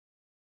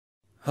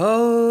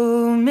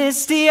Oh,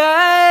 misty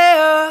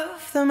eye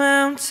of the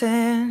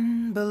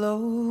mountain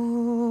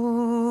below,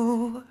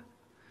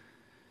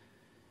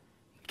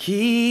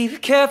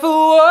 keep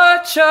careful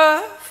watch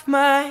of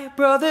my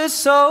brother's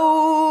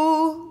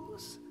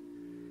souls.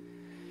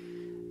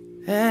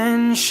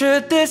 And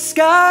should the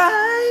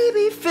sky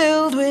be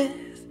filled with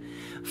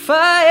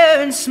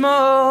fire and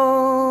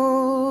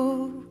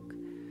smoke,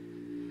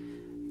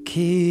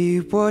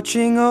 keep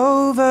watching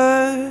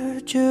over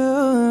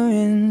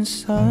during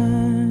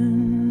suns.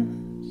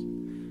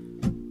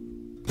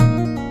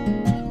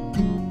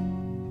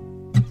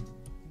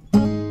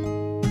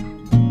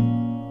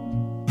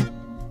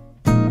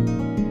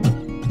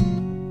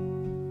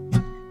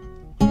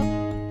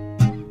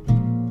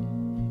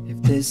 If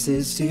this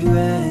is to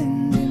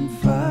end in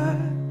fire,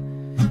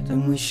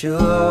 then we shall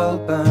all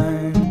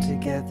burn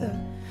together.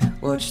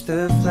 Watch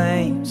the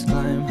flames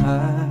climb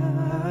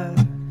high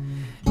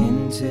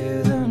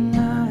into the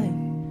night,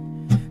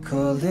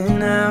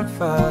 calling out,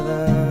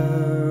 Father,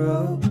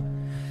 oh,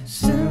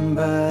 stand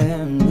by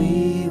and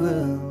we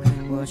will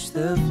watch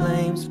the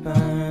flames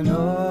burn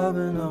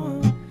over and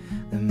on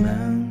the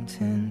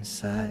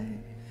mountainside.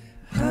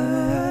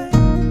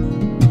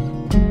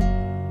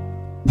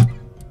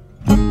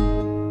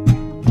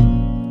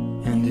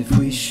 And if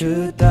we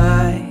should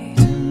die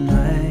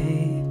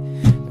tonight,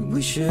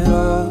 we should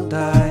all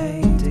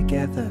die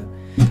together.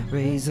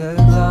 Raise a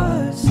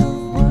glass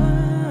of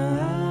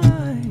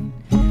wine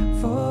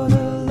for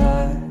the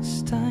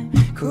last time,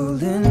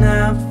 calling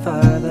out,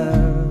 Father,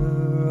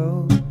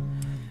 oh,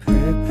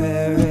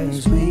 prepare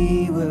as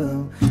we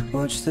will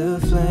watch the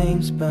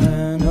flames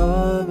burn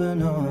over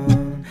and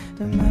on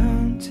the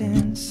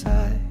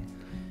mountainside.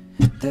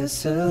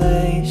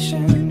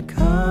 Desolation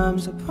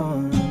comes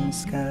upon the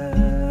sky,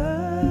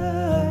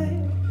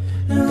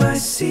 and I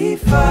see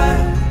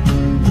fire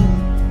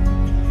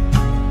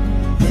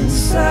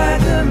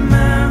inside the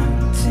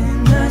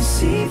mountain. I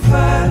see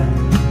fire